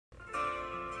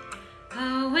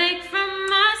Awake from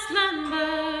my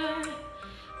slumber,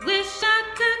 wish I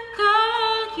could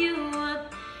call you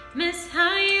up, miss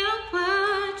how you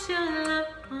put your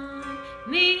love on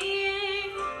me.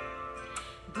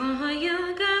 Boy, you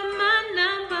got my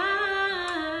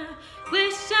number,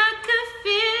 wish I could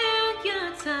feel your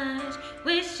touch,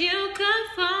 wish you could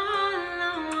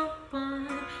follow up on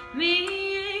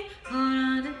me. Hold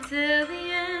on until the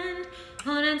end,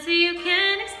 hold on till you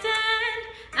can extend.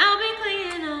 I'll be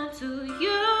clinging on to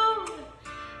you,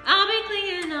 I'll be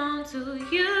clinging on to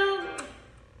you.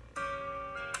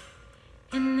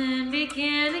 And then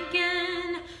begin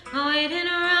again, waiting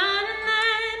around and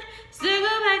then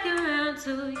circle back around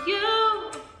to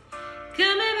you,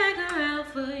 coming back around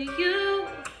for you,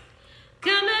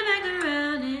 coming back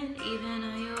around. And even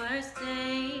on your worst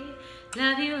day,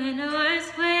 love you in the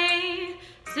worst way,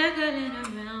 circling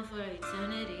around for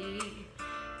eternity,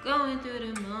 going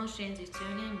through the motions, you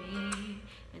turning me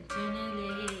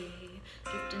internally,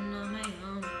 drifting on my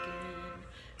own again,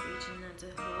 reaching out to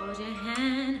hold your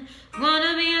hand.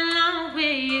 Wanna be alone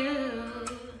with you,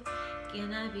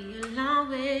 can I be alone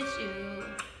with you?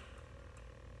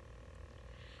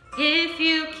 If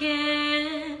you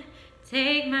can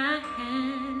take my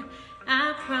hand,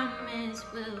 I promise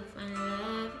we'll find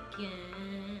love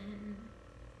again.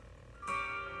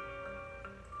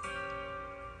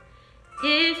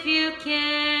 If you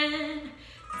can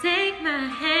take my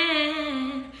hand,